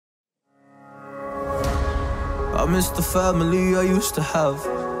I miss the family I used to have.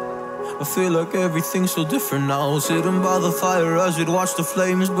 I feel like everything's so different now. Sitting by the fire as we'd watch the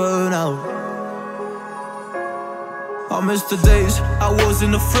flames burn out. I miss the days I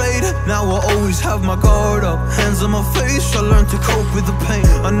wasn't afraid. Now I always have my guard up, hands on my face. I learned to cope with the pain.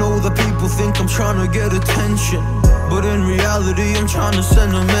 I know that people think I'm trying to get attention, but in reality I'm trying to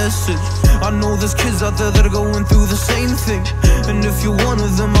send a message. I know there's kids out there that are going through the same thing, and if you're one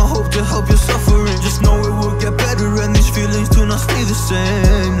of them, I hope to help your suffering. Just know it will get better, and these feelings do not stay the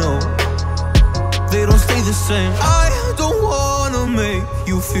same. No, they don't stay the same. I don't wanna make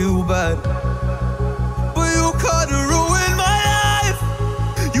you feel bad, but you kinda ruined my life.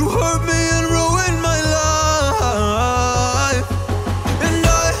 You hurt me and ruined my life, and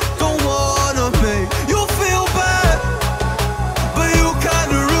I don't wanna make you feel bad, but you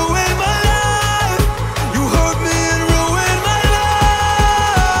kinda ruined my life. You hurt me and ruined my life.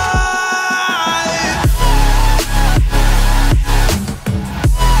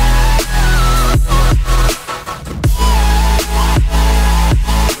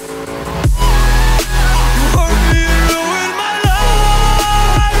 You hurt me and ruined my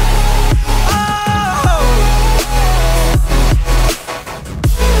life. Oh.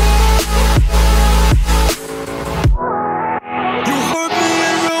 You hurt me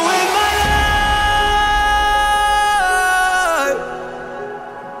and ruined my life.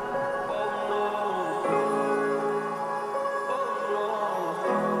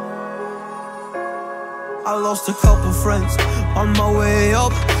 I lost a couple friends on my way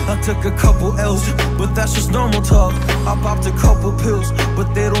up. I took a couple L's, but that's just normal talk. I popped a couple pills,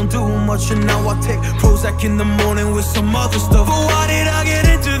 but they don't do much. And now I take Prozac in the morning with some other stuff. But why did I get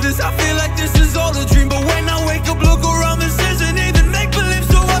into this? I feel like this is all a dream, but when I wake up, look around, this isn't even make-believe.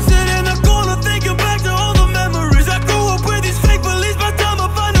 So I sit in a corner thinking back to all the memories. I grew up with these fake beliefs, by the time I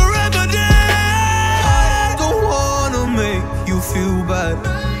find a remedy. I don't wanna make you feel bad,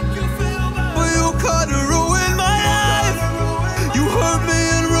 but you kinda ruined my life. You hurt me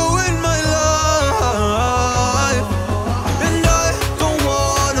and ruined my life, and I don't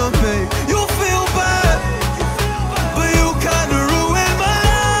wanna make you feel bad, but you kinda ruined my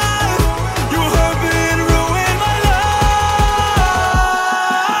life. You hurt me and ruined my life.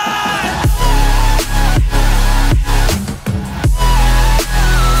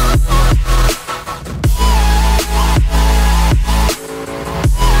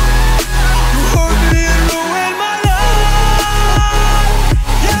 You hurt me and ruined my life.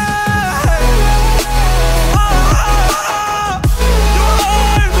 Yeah. Oh, you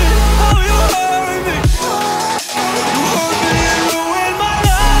hurt me. Oh, you hurt me. You hurt me and ruined my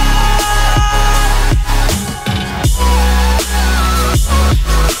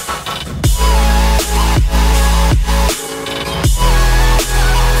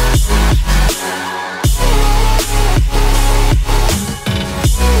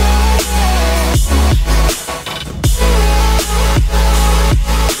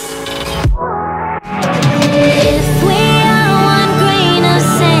If we are one grain of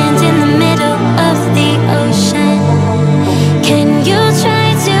sand in the middle of the ocean, can you try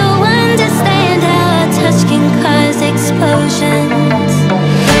to understand how a touch can cause explosions?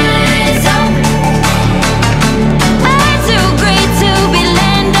 Rise up. I'm too great to be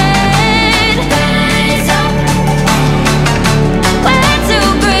landed. Rise up. We're too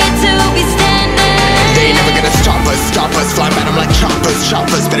great to be standing. They ain't never gonna stop us, fly at 'em like choppers.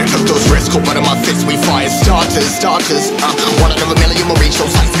 Better took those risks, cold blood in my fists, we fire starters. One out of a million will reach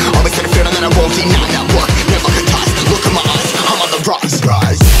those heights. Always had a feeling that I won't deny that work, never could toss. Look in my eyes, I'm on the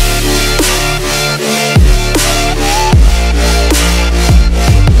rise.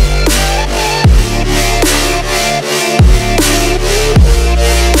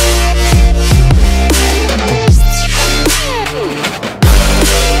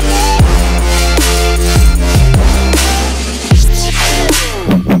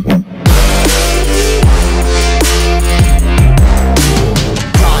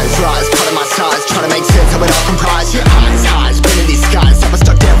 Rise, cutting my size, trying to make sense of it all comprised. Highs, been in these skies. Never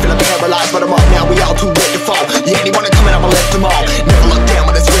stuck down, feeling paralyzed, but I'm up now. We all too late to fall. Yeah, anyone coming up, I left them all. Never look down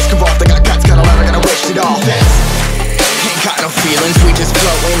when there's risk involved. They got guts, got a lot, I gotta wish it all. Ain't got no feelings, we just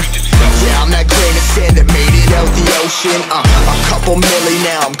floating. Yeah, I'm that grain of sand that made it out the ocean. A couple milli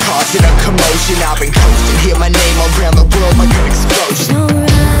now, I'm causing a commotion. I've been coasting, hear my name around the world like an explosion. So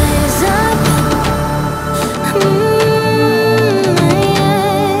rise up.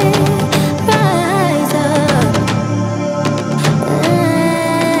 Rise up.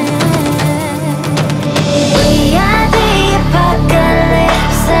 We are the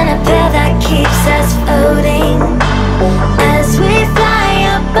apocalypse, and a pill that keeps us floating. As we fly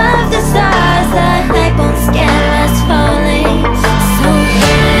above the stars, the night won't scare us.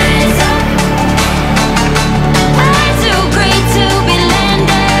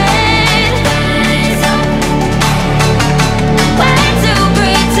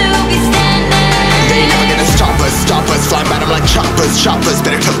 choppers,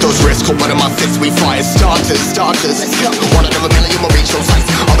 better took those risks. Hold one of my fists, we fire starters. Let's go. One out of a million will reach those heights.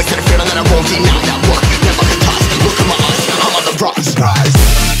 Always had a feeling that I won't deny that work. Never can toss. Look at my eyes, I'm on the rise.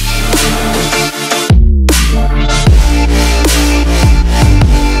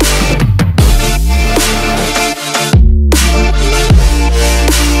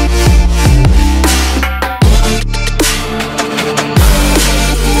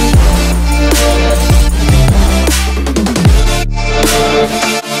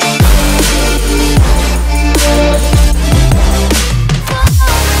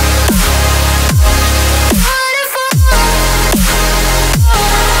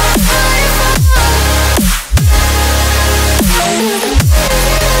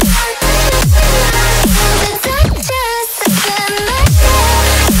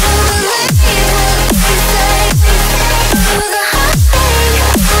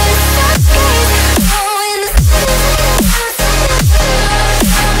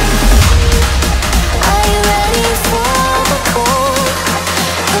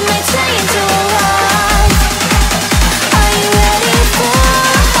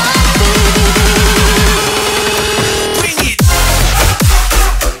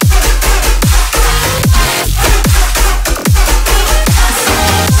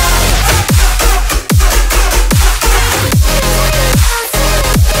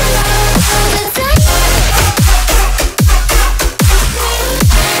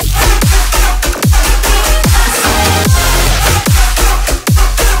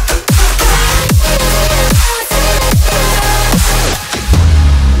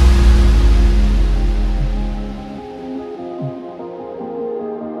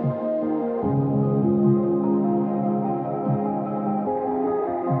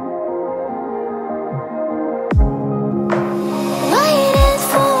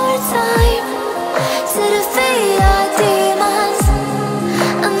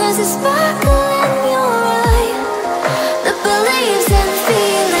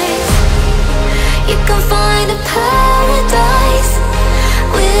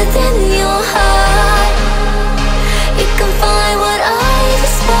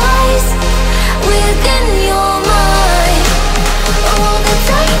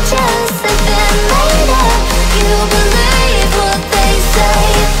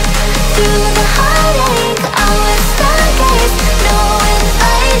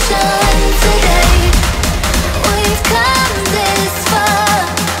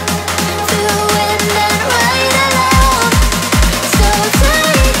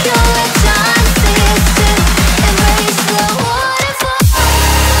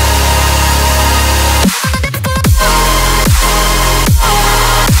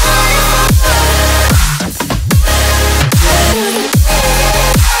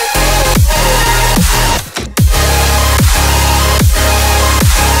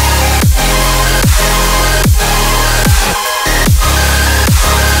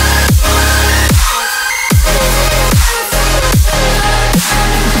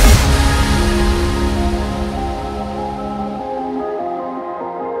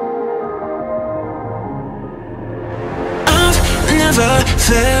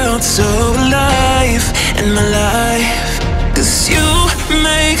 Felt so alive in my life, 'cause you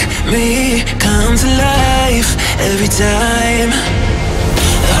make me come to life every time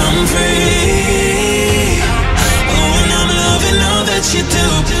I'm free. Oh, and I'm loving all that you do.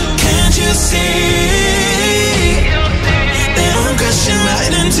 Can't you see that I'm crashing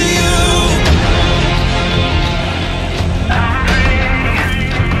right into you?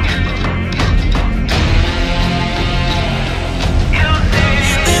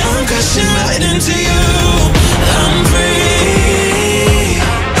 Crashing right into you. I'm free.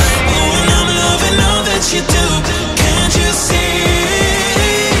 Oh, and I'm loving all that you do. Can't you see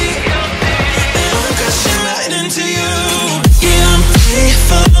that I'm crashing right into you? Yeah, I'm free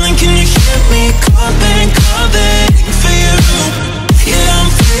falling. Can you hear me calling, calling for you? Yeah, I'm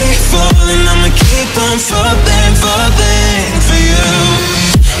free falling. I'ma keep on falling, falling for you.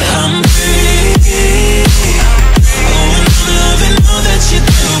 I'm free. Oh, and I'm loving all that you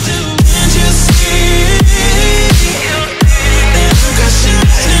do. Can't you see that I'm crashing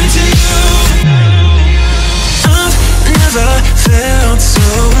right into you? I've never felt so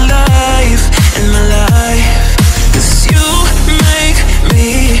alive in my life, 'cause you make me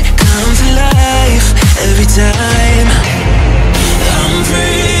come to life every time I'm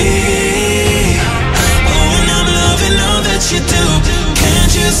free. Oh,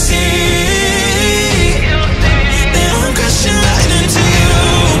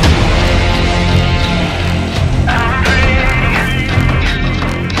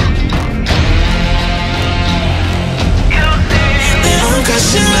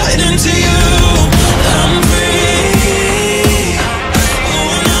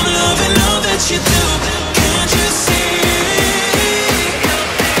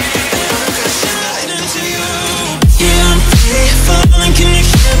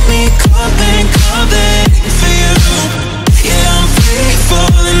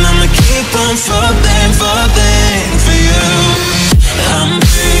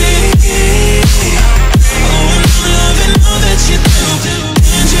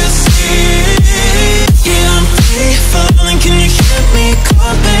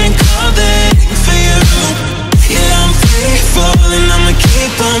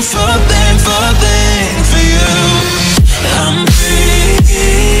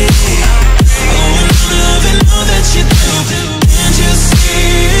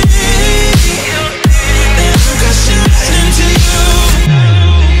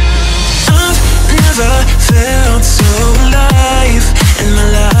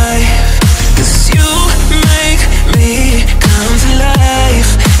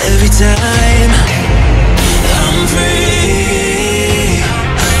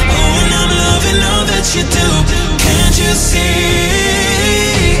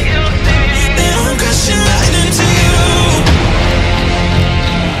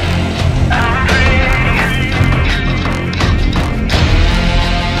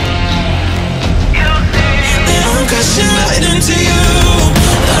 shine into you.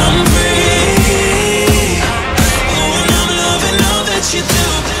 I'm free. Oh, and I'm loving all that you do.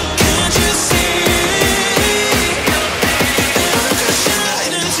 Can't you see? I'm just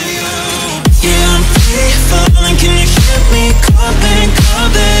shining into you. Yeah, I'm free falling. Can you hear me calling,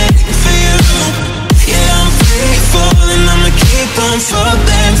 calling for you? Yeah, I'm free falling. I'ma keep on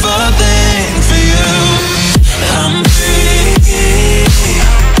falling, falling for you. I'm free.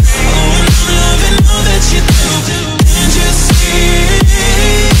 Oh, and I'm loving all that you do. Can't you see?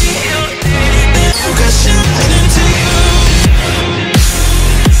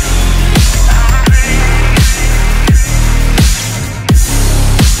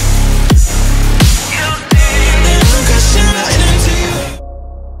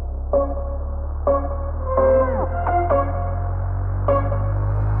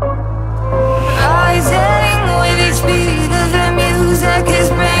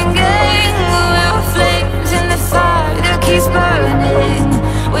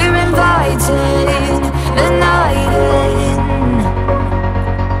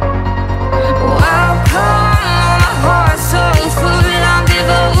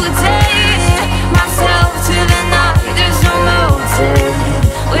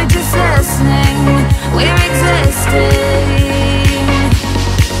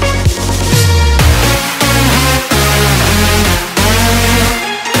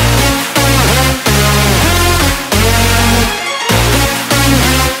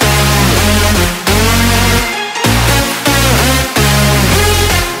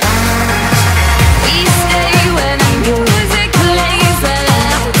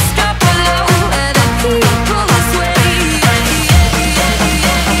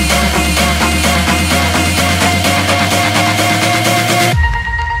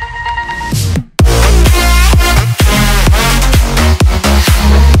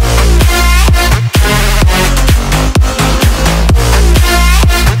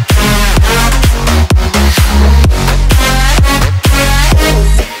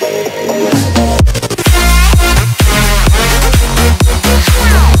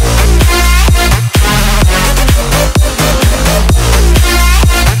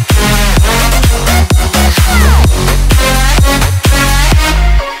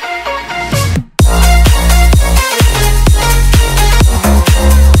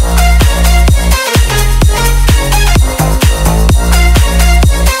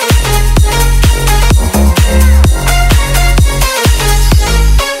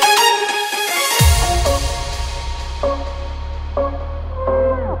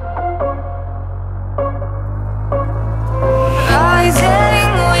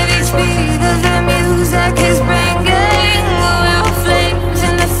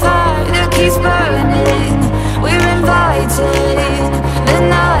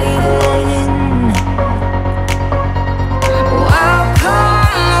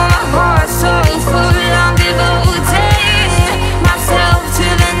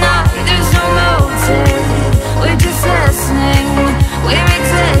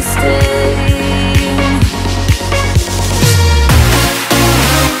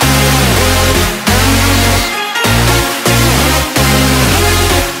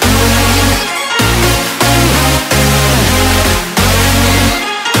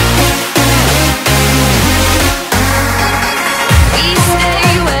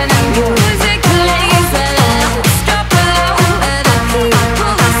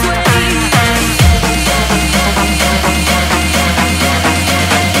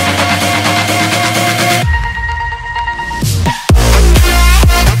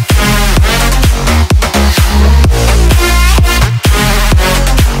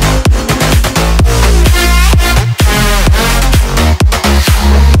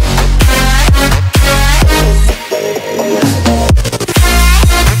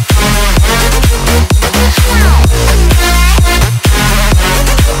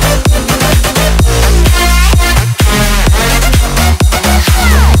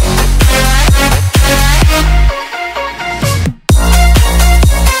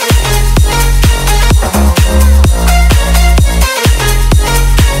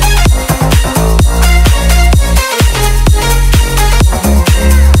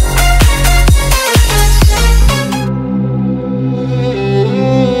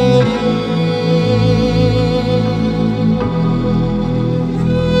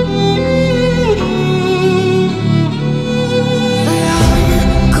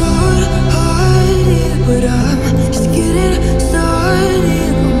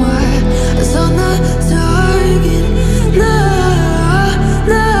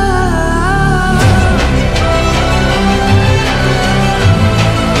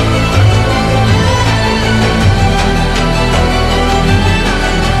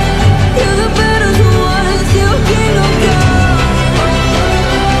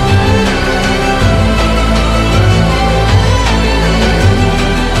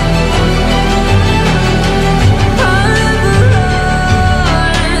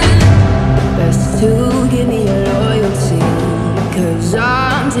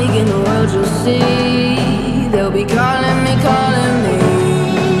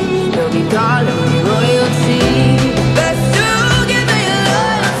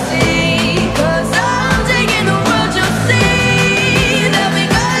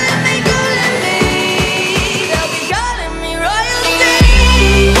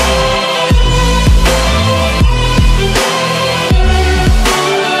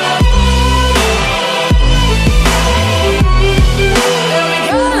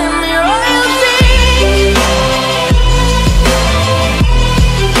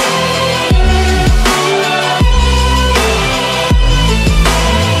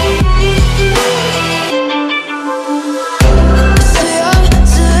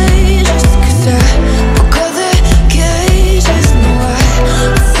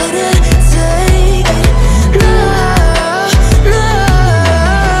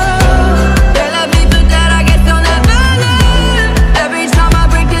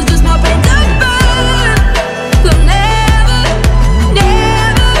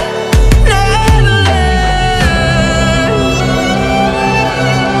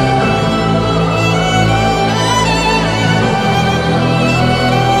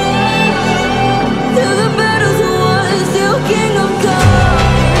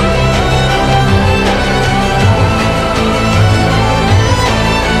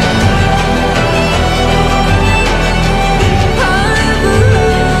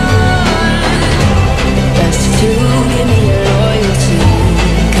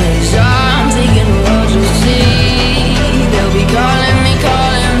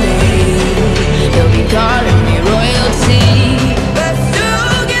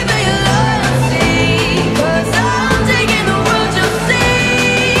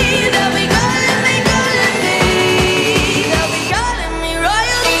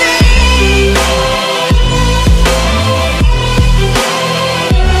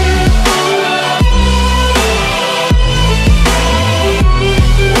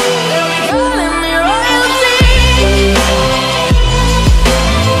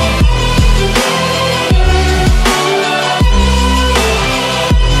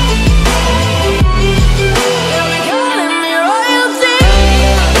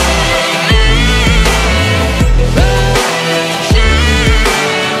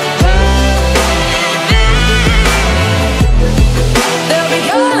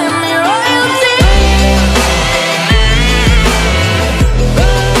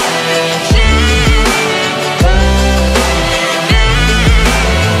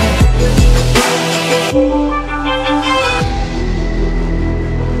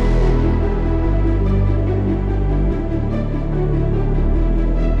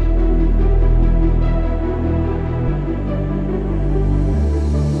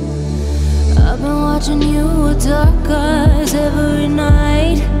 watching you with dark eyes every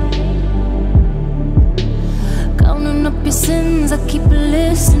night. Counting up your sins, I keep a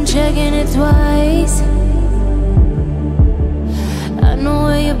list and checking it twice. I know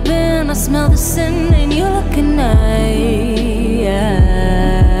where you've been, I smell the sin and you're looking nice.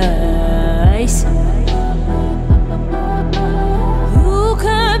 You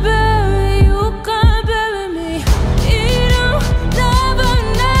can't bury me. You don't love a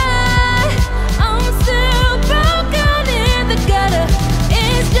night. I'm still broken in the gutter.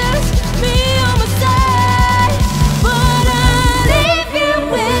 It's just me on my side, but I leave you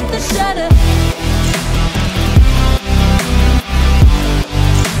with the shudder.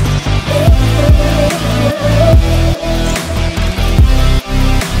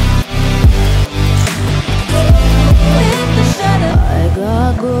 I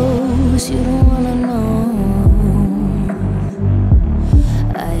got goals you don't wanna know.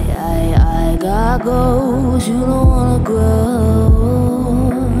 I got goals you don't wanna grow.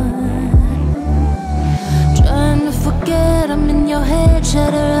 Trying to forget, I'm in your head,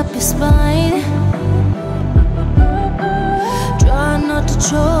 shatter up your spine. Try not to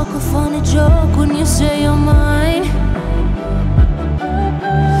choke, a funny joke when you say you're mine.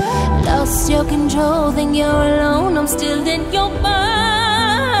 Lost your control, think you're alone, I'm still in your mind.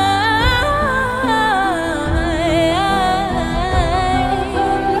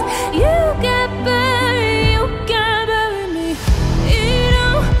 You can't bury me. You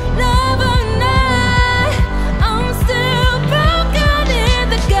don't love a night. I'm still broken in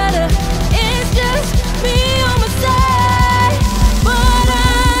the gutter. It's just me on my side, but I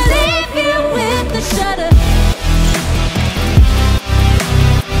leave you with the shudder.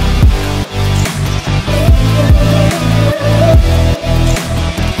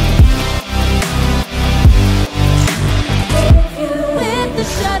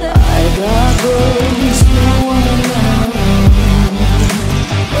 I got goals you wanna know.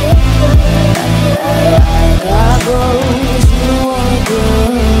 I got goals you wanna grow.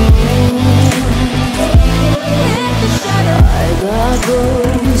 I got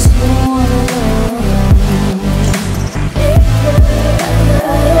goals you wanna know.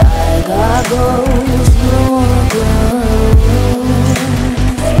 I got goals you wanna grow.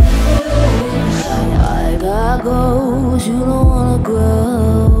 I got goals you don't wanna grow.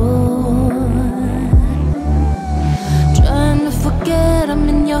 Trying to forget, I'm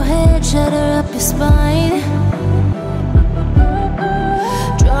in your head, shatter up your spine.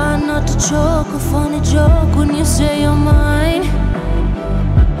 Try not to choke, a funny joke when you say you're mine.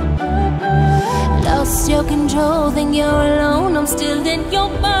 Lost your control, think you're alone, I'm still in your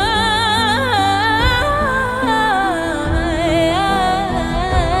mind.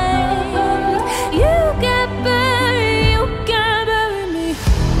 You can't bury me.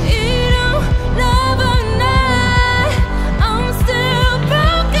 You don't love a night. I'm still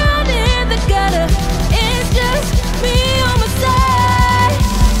broken in the gutter. It's just me on my side,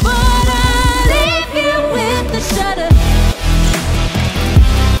 but I leave you with the shudder.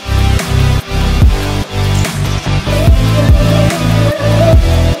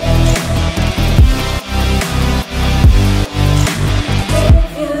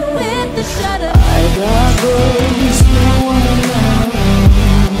 With the shudder. I got goals you wanna know.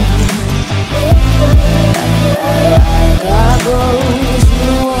 I got goals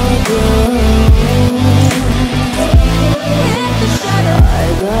you wanna grow. With the shudder. I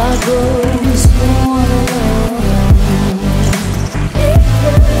got goals you wanna know.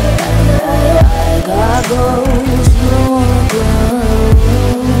 I got goals you wanna grow.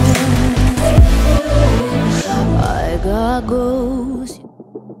 I got goals.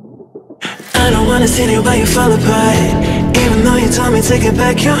 I don't wanna see you but you fall apart. Even though you told me to get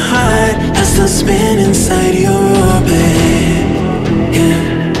back your heart, I still spin inside your orbit. Yeah.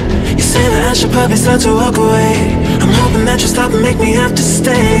 You say that I should probably start to walk away. I'm hoping that you stop and make me have to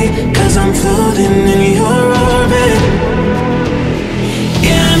stay, 'cause I'm floating in your orbit.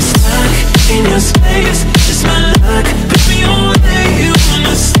 Yeah, I'm stuck in your space. Just my luck, push me away. You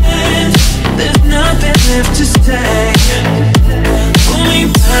understand? There's nothing left to say. Pull me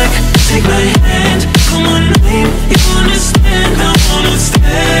back, take my hand, call my name. You understand? I wanna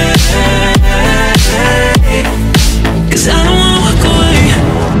stay, 'cause I don't wanna walk away.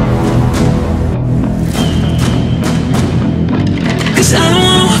 'Cause I don't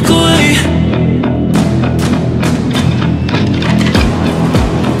wanna walk away.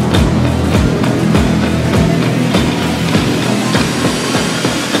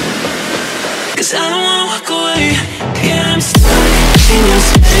 'Cause I don't wanna walk away. Yeah, I'm stuck in your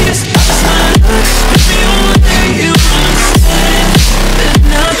space. It's not luck, push me away. You understand? There's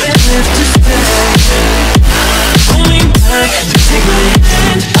nothing left to say.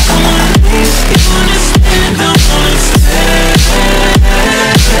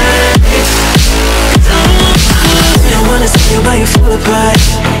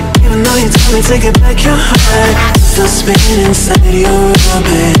 me taking back your heart. Still spinning inside your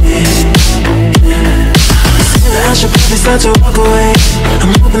orbit. I should probably start to walk away.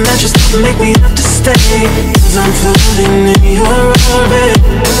 I'm hoping that you stop and make me have to stay, 'cause I'm floating in your orbit.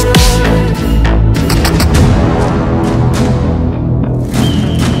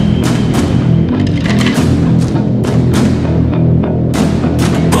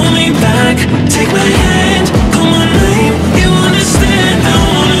 Pull me back, take my hand, call my name. You understand, I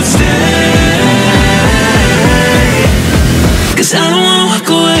wanna stay, 'cause I don't wanna walk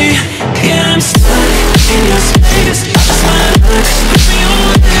away. Yeah, I'm stuck in your space. That's my luck. Push me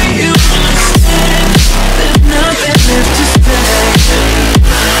away. You understand. There's nothing left to say.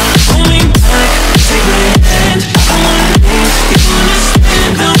 Pull me back, take my hand. I wanna leave. You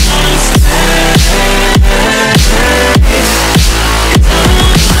understand. I wanna stay. 'Cause I don't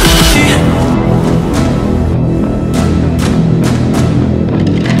wanna walk away.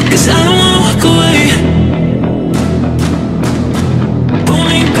 'Cause I don't wanna walk away. Pull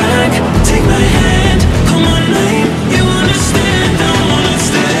me back, take my hand, call my name. You understand, I wanna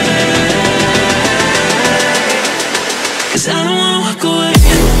stay, 'cause I don't wanna walk away.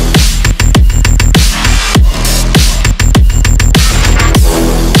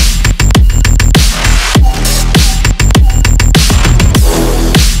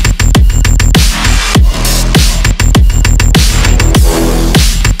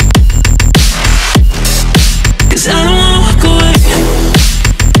 Cause I don't wanna walk away.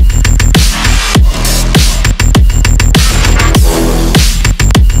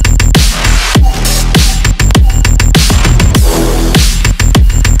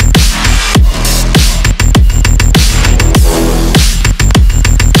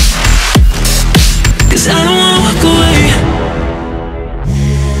 Cause I don't wanna walk away.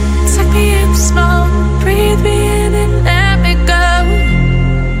 Take me in small, breathe me in and let me go.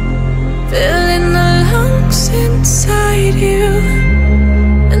 Filling the lungs inside you,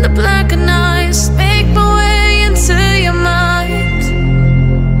 and the blackened eyes make my way into your mind.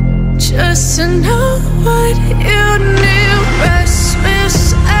 Just to know what you knew. Restless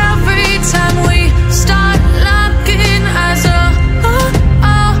every time we start looking as a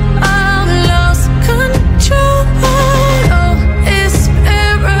lost control. Oh, it's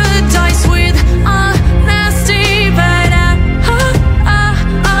paradise with honesty, but I'm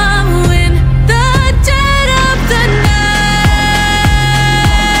in the dead of the night.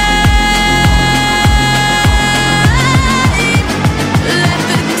 Let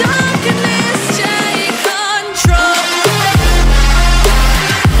the darkness take control.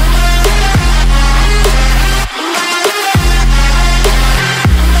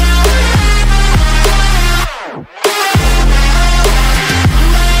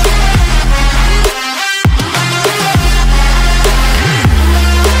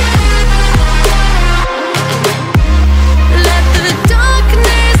 Let the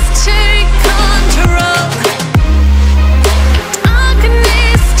darkness take control.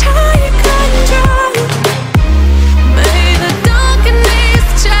 Darkness take control. May the darkness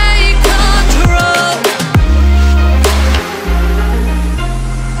take control.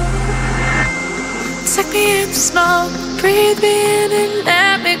 Take me in small, breathe me in and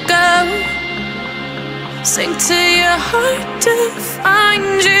let me go. Sink to your heart to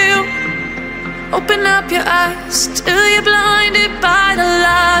find you. Open up your eyes till you're blinded by the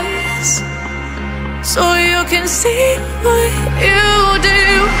lies, so you can see what you do.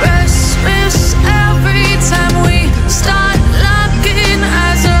 Restless every time we start looking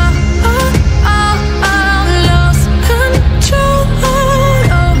as a lost control.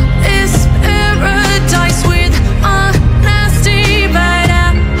 Oh, it's paradise with honesty, but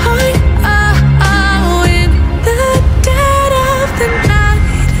I'm in the dead of the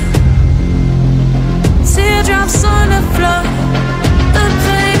night. Teardrops on the floor, the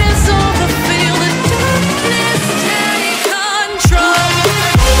pain is over. Feel the darkness take control.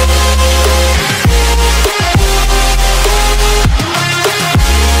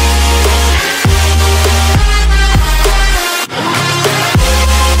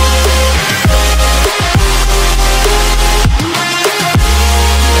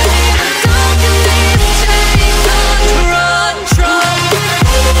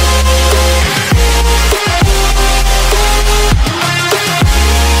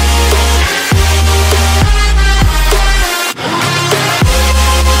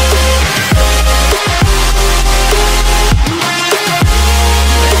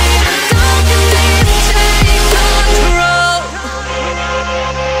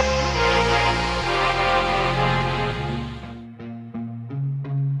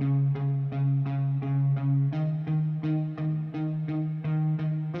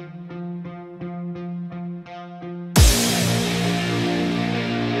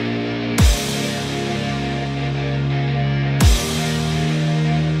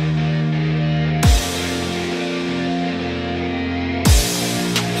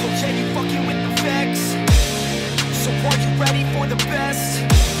 the best.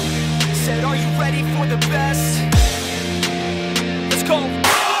 Said, are you ready for the best? Let's go.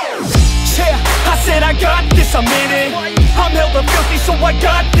 Yeah, I said I got this, I'm in it. I'm hella filthy, so I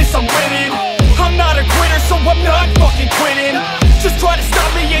got this, I'm winning. I'm not a quitter, so I'm not fucking quitting. Just try to stop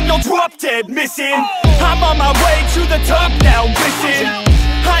me and you'll drop dead missing. I'm on my way to the top now, listen.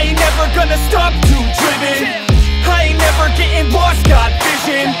 I ain't never gonna stop, too driven. I ain't never getting lost, got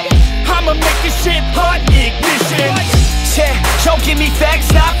vision. I'ma make this shit hot, ignition. Yeah, y'all give me facts,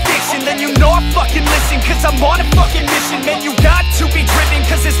 not fiction. Then you know I fucking listen, cause I'm on a fucking mission. Man, you got to be driven,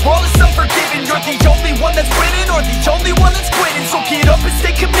 cause this world is unforgiving. You're the only one that's winning, or the only one that's quitting. So get up and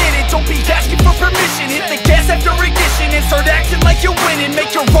stay committed, don't be asking for permission. Hit the gas after ignition and start acting like you're winning.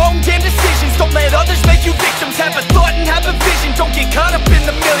 Make your own damn decisions, don't let others make you victims. Have a thought and have a vision, don't get caught up in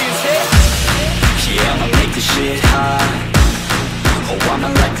the millions. Yeah, I'ma make this shit hot. Oh,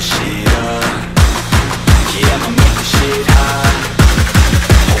 I'ma light the shit up. Yeah, I'ma make this shit hot.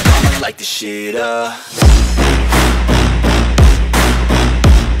 Oh, I'ma light this shit up.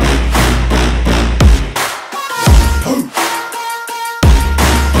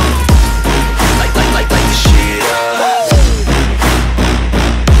 Light the shit up.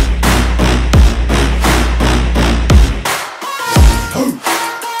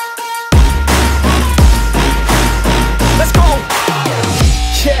 Let's go.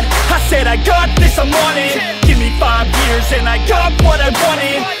 Yeah, I said I got this, I'm on it. Give me 5 years and I got what I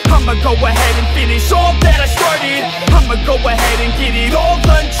wanted. I'ma go ahead and finish all that I started. I'ma go ahead and get it all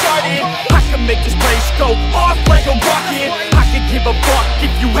uncharted. I can make this place go off like a rocket. I can give a fuck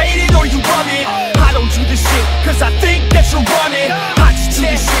if you hate it or you love it. I don't do this shit cause I think that you're on it. I just do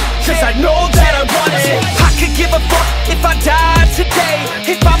this shit cause I know that I want it. I could give a fuck if I die today.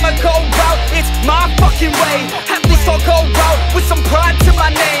 If I'ma go out, it's my fucking way. At least I'll go out with some pride to my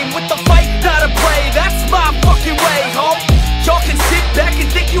name. With the fight, not a play, that's my fucking way, home. Y'all can sit back and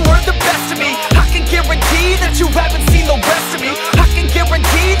think you were the best of me. I can guarantee that you haven't seen the rest of me. I can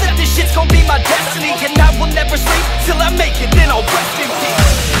guarantee that this shit's gonna be my destiny. And I will never sleep till I make it, then I'll rest in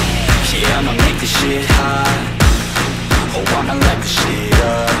peace. Yeah, I'ma make this shit hot. Oh, I'ma light the shit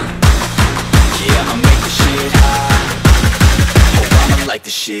up. Yeah, I'ma make this shit hot. Oh, I'ma light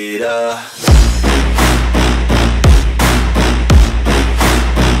the shit up.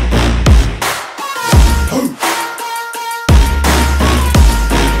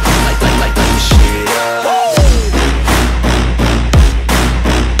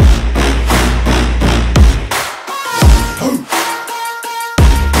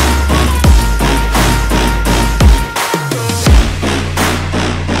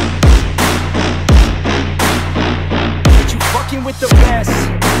 With the best,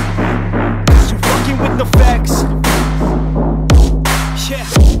 you fucking with NEFFEX. Yeah.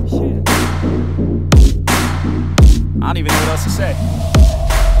 I don't even know what else to say.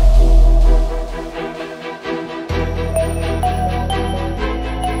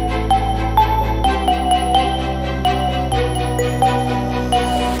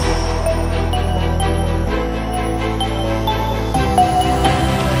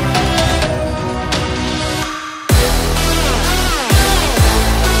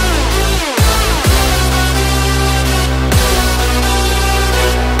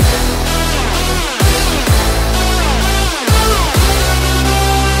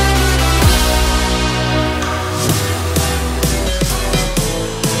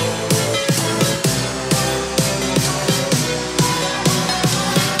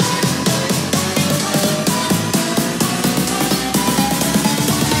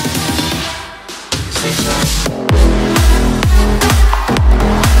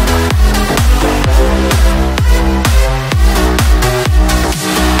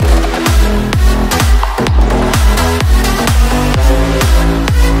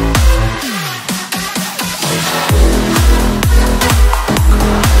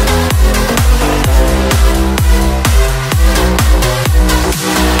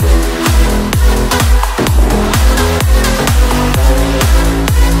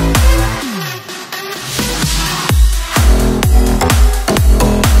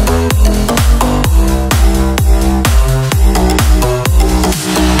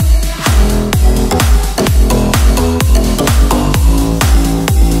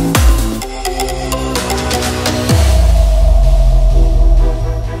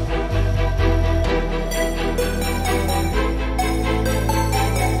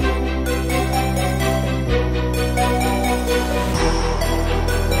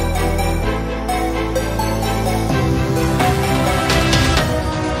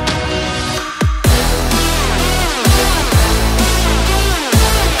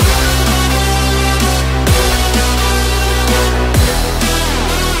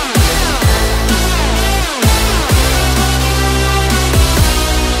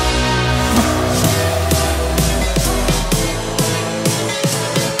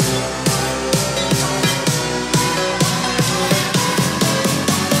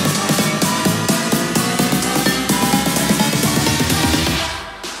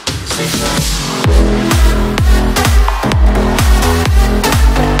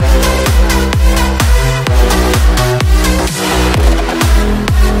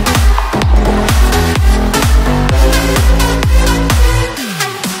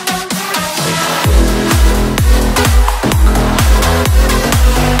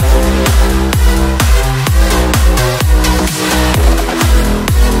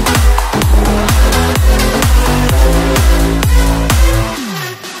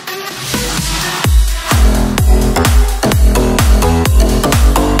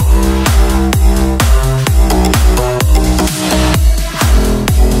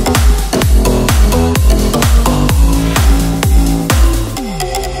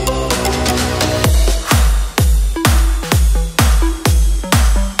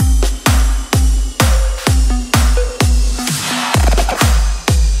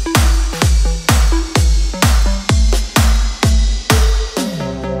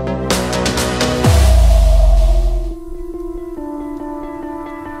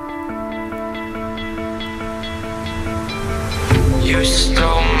 You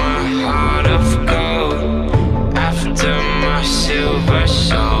stole my heart of gold after my silver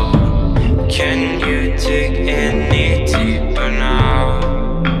soul. Can you dig any deeper now?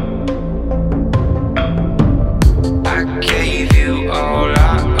 I gave you all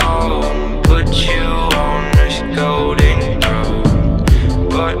I own, put you on this golden throne,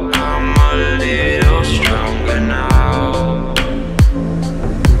 but I'm a little stronger now.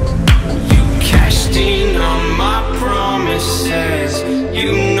 You cashed in on my promises,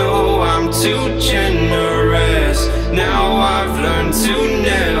 you know I'm too generous. Now I've learned to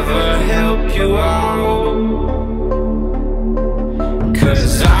never help you out,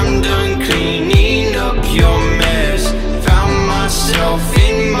 'cause I'm done cleaning up your mess. Found myself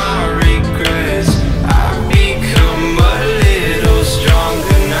in my regrets. I've become a little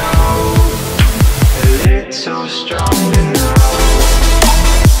stronger now, a little stronger now.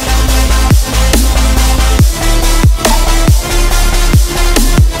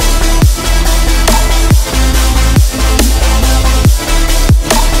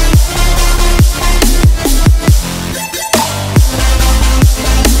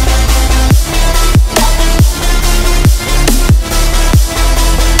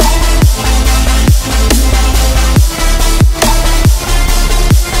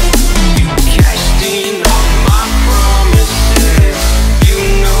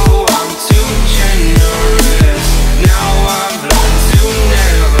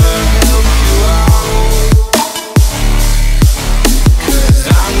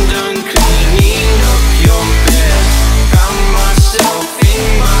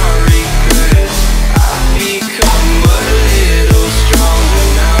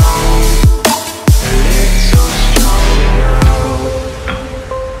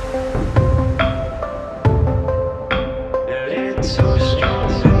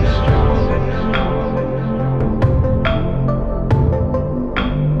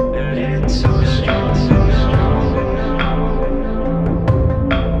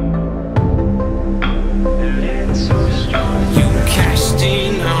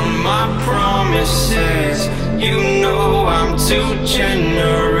 You know I'm too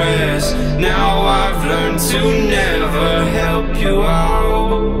generous. Now I've learned to never help you out,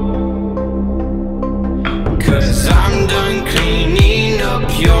 'cause I'm done cleaning up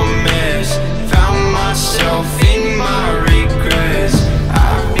your mess. Found myself in my regrets.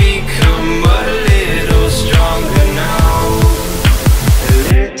 I've become a little stronger now, a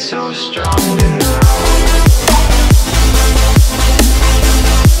little stronger now.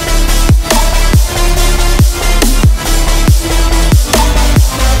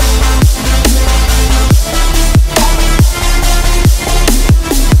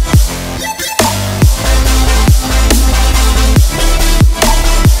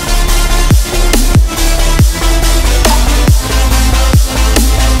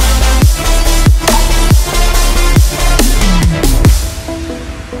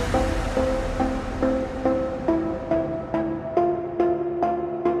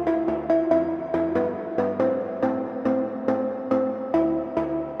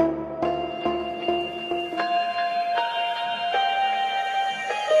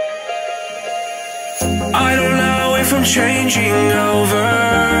 I don't know if I'm changing over.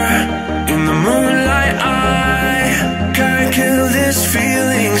 In the moonlight I can't kill this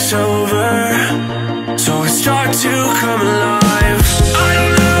feeling sober, so I start to come alive. I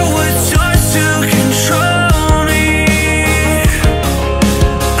don't know what starts to control me.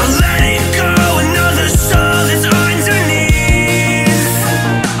 I let it go, another soul that's underneath.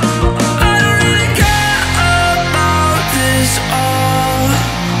 I don't really care about this all.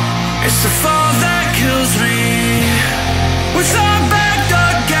 It's the fall that kills me. With our back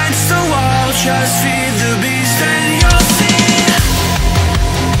against the wall, just feed the beast and you'll see.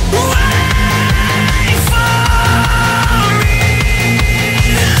 Wait for me.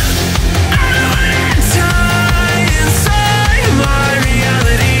 I don't die inside my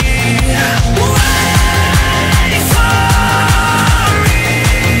reality. Wait for me.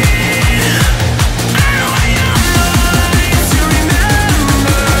 I want your mind to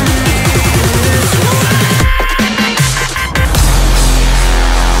remember me this way.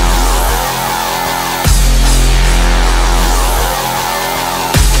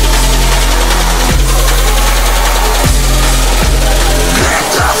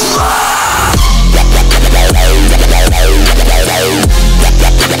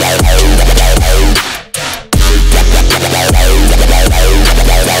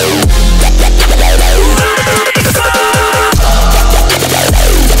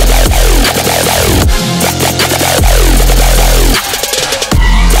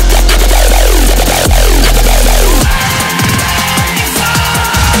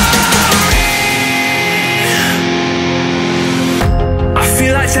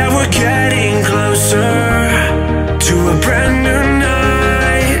 That we're getting closer to a brand new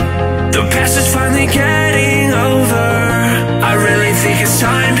night. The past is finally getting over. I really think it's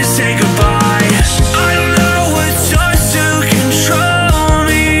time to say goodbye. I don't know what starts to control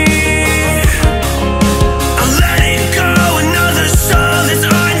me. I'll let it go, another soul that's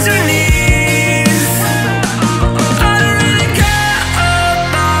underneath. I don't really care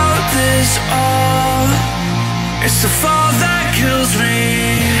about this all. It's the fall that kills me.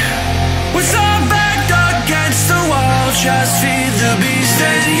 With our back against the wall, just feed the beast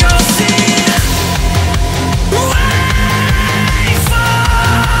and you'll see. Wait for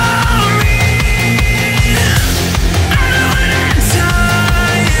me. I don't wanna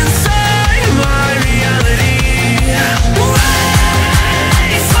die inside my reality.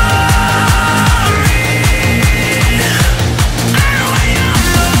 Wait for me. I want your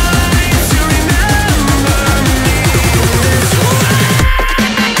mind to remember me this way.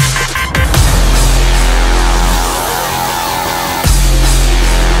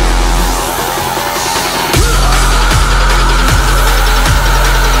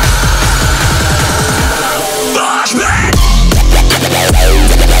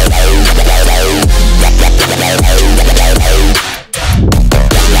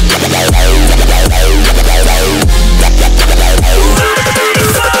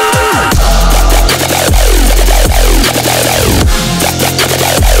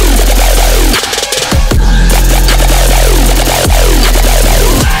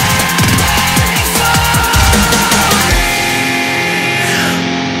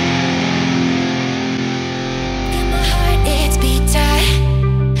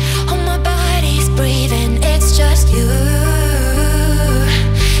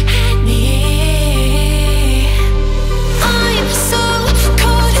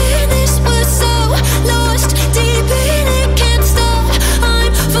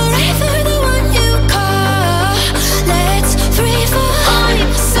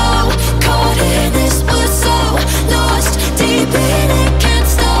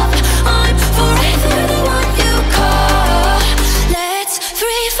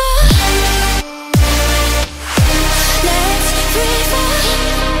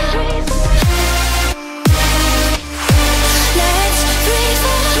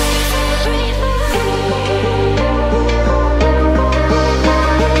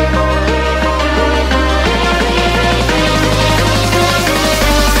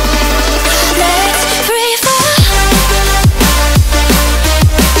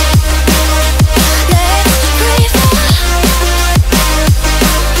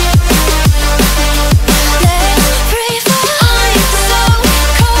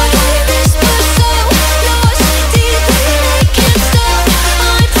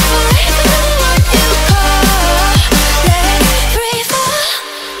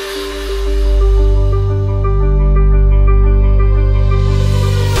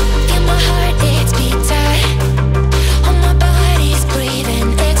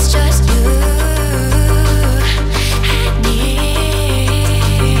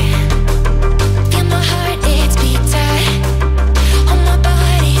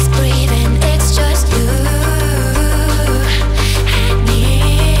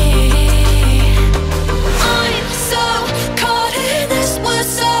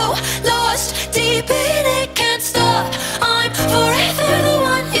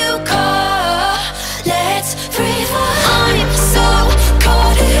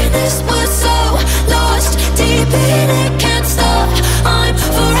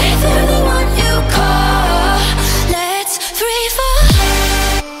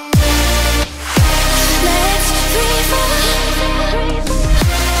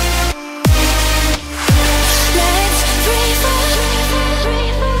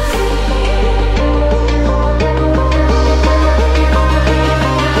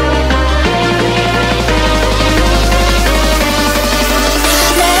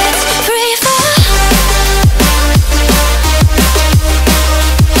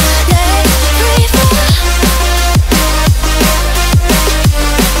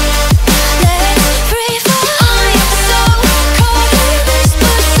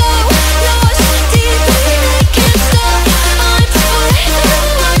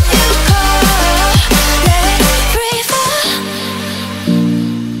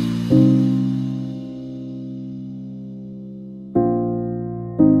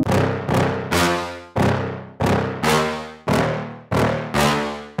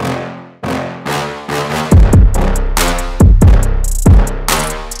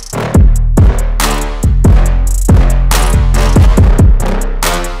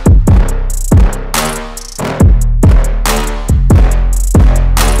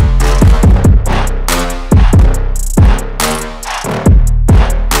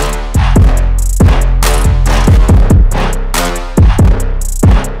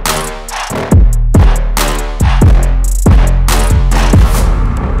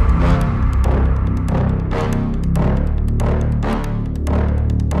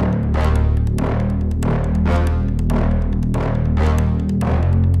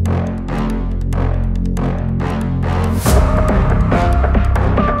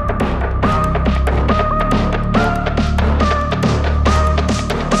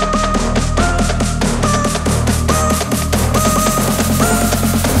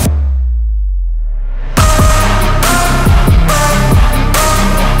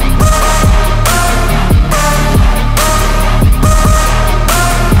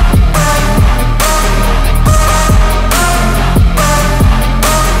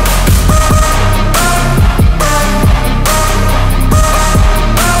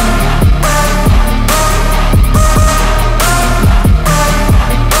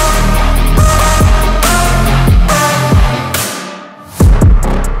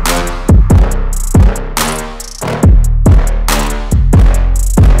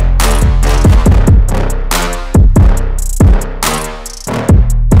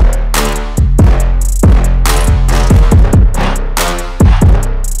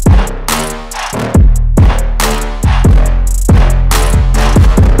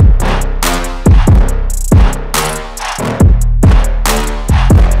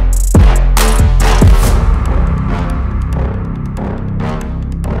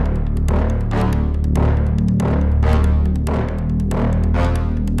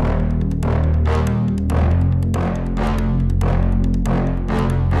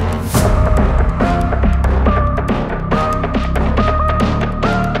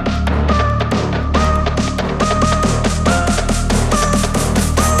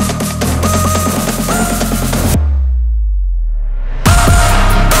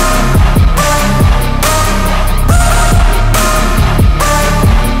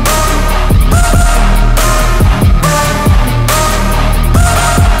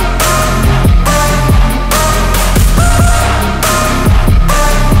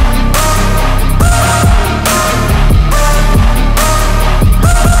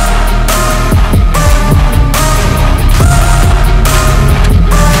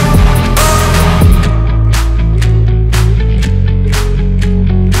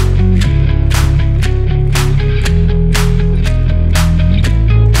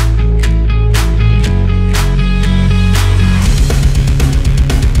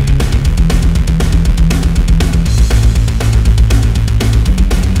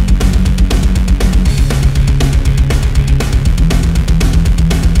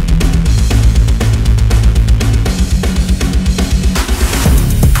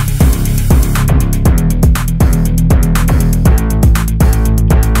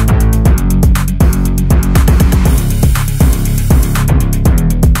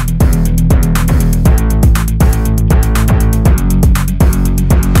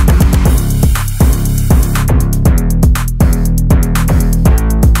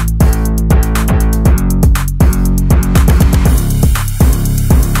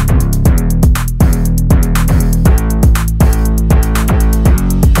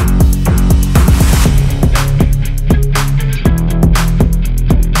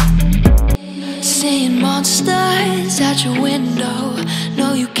 at your window.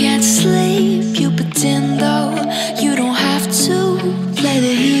 No, you can't sleep, you pretend though. You don't have to play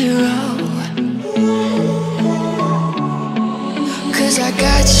the hero, 'cause I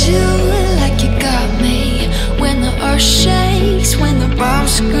got you like you got me. When the earth shakes, when the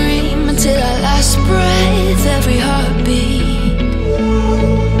bombs scream, until our last breath, every heartbeat.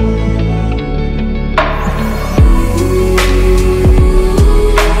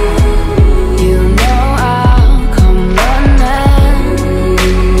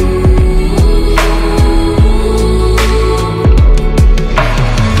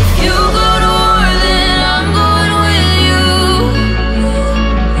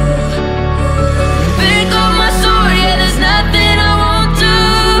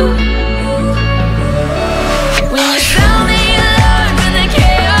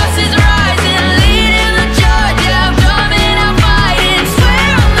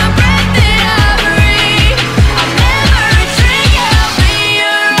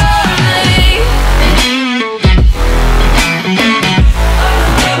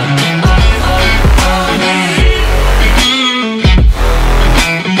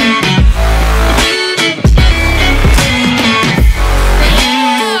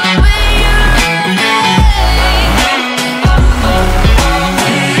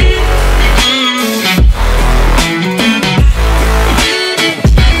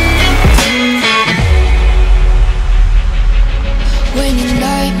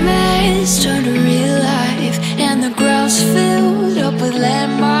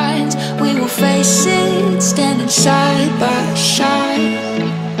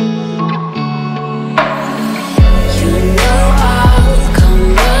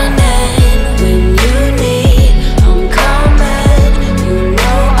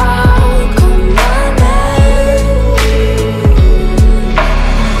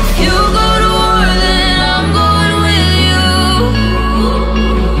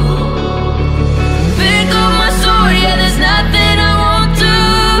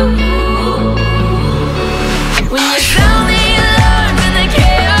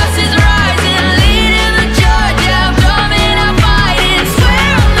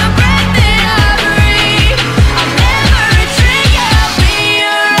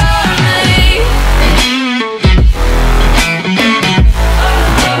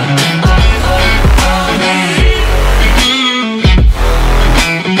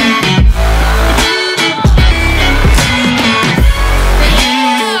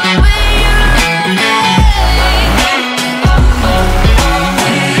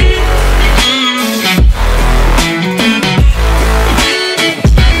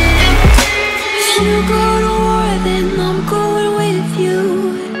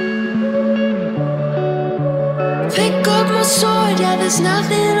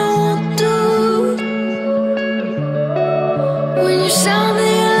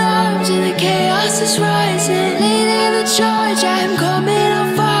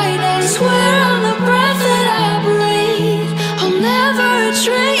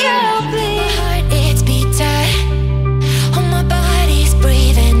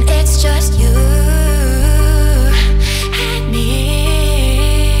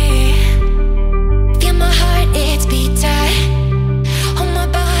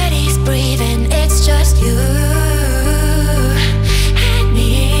 Body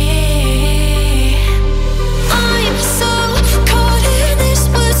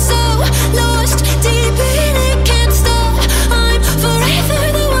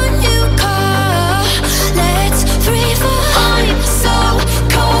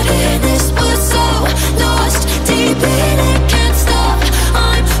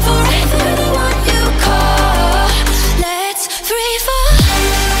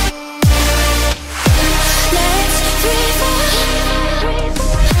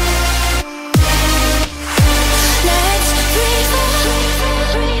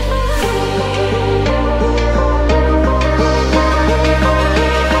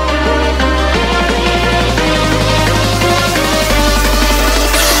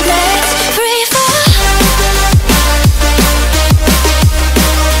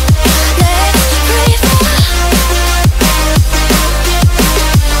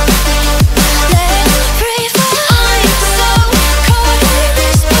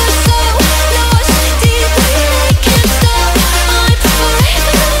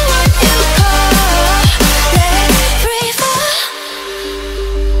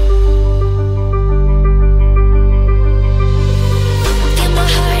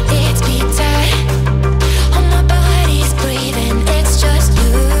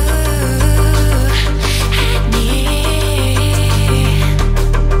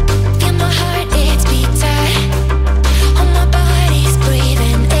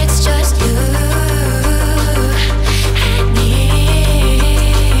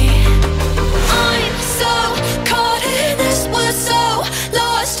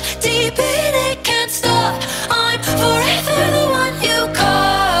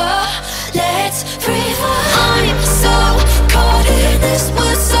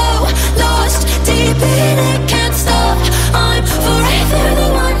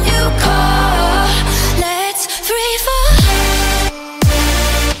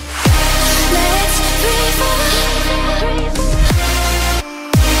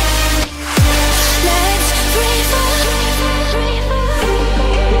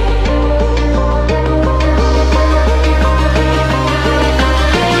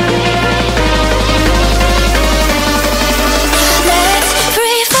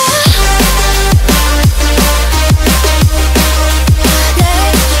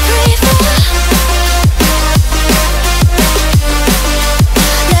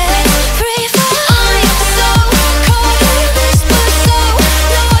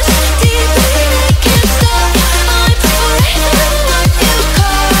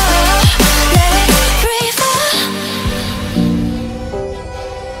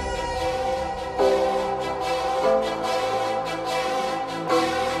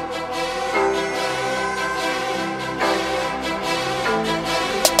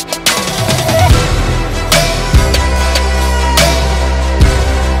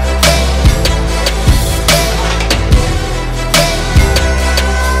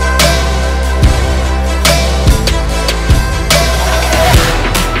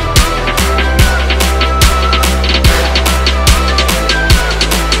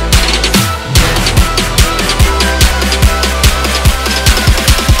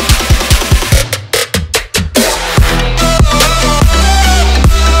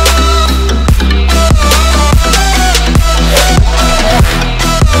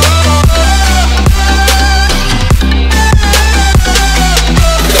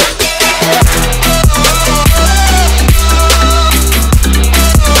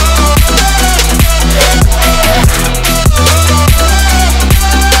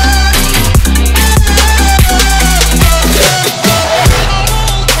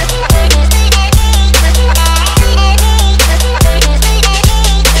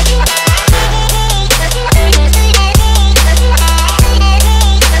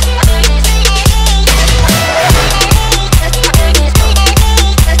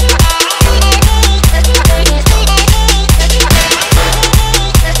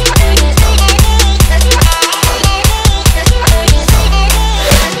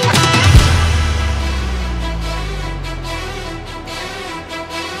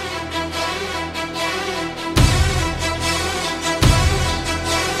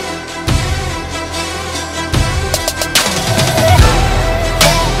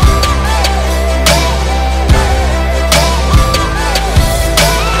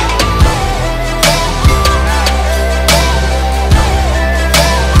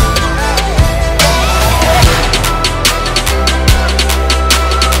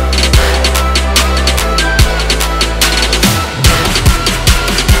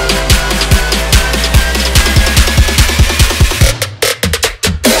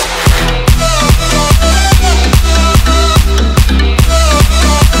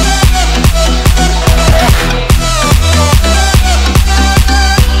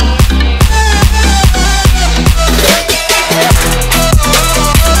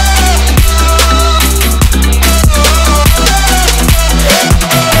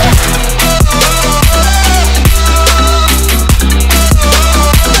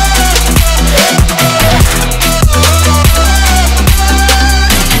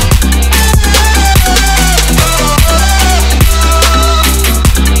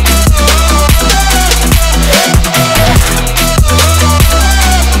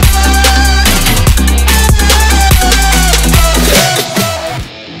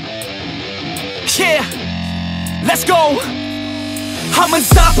go. I'm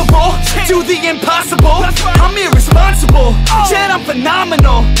unstoppable, do the impossible. I'm irresponsible, yet I'm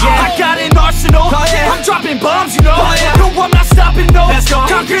phenomenal. I got an arsenal, I'm dropping bombs, you know. No, I'm not stopping, no.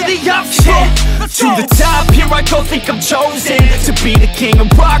 Conquer the obstacle. To the top, here I go, think I'm chosen to be the king of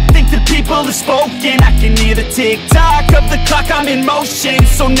rock, think the people have spoken. I can hear the tick-tock of the clock, I'm in motion.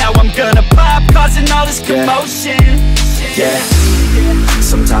 So now I'm gonna pop, causing all this commotion. Yeah,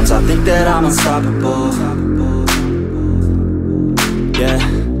 sometimes I think that I'm unstoppable. Yeah,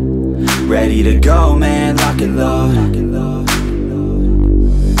 ready to go, man, lock and load.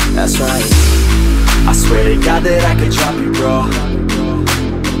 That's right, I swear to God that I could drop you, bro.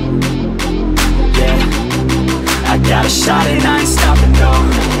 Yeah, I got a shot and I ain't stopping, no.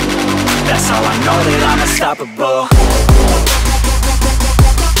 That's how I know that I'm unstoppable.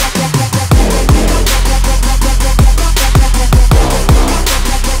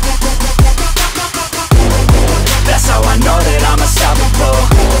 That's how I know that I'm unstoppable.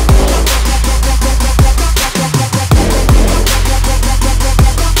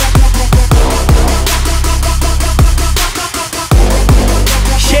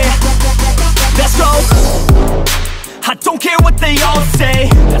 Yeah, let's go. I don't care what they all say.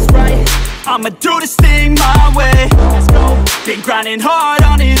 That's right, I'ma do this thing my way. Let's go. Been grinding hard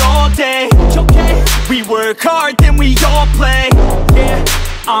on it all day. Okay, we work hard, then we all play. Yeah,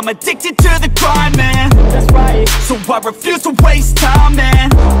 I'm addicted to the grind, man. That's right, so I refuse to waste time,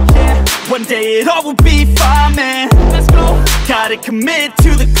 man. Yeah, one day it all will be fine, man. Let's go. Gotta commit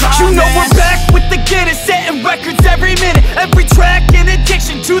to the climb. You know we're back with the Guinness, setting records every minute, every track. In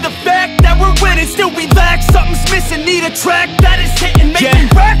addiction to the fact that we're winning, still we lack something's missing. Need a track that is hitting, making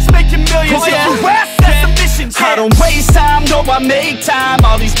racks, making millions. That's the mission. I don't waste time, no, I make time.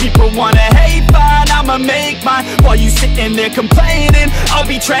 All these people wanna hate, fine, I'ma make mine. While you sitting there complaining, I'll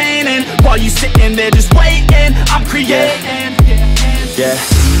be training. While you sitting there just waiting, I'm creating. Yeah,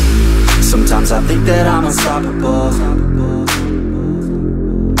 sometimes I think that I'm unstoppable.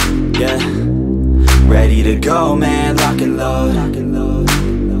 Yeah, ready to go, man, lock and load.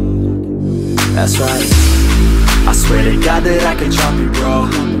 That's right, I swear to God that I could drop you, bro.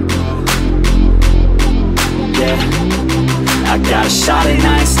 Yeah, I got a shot and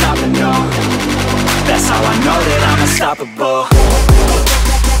I ain't stopping, no. That's how I know that I'm unstoppable.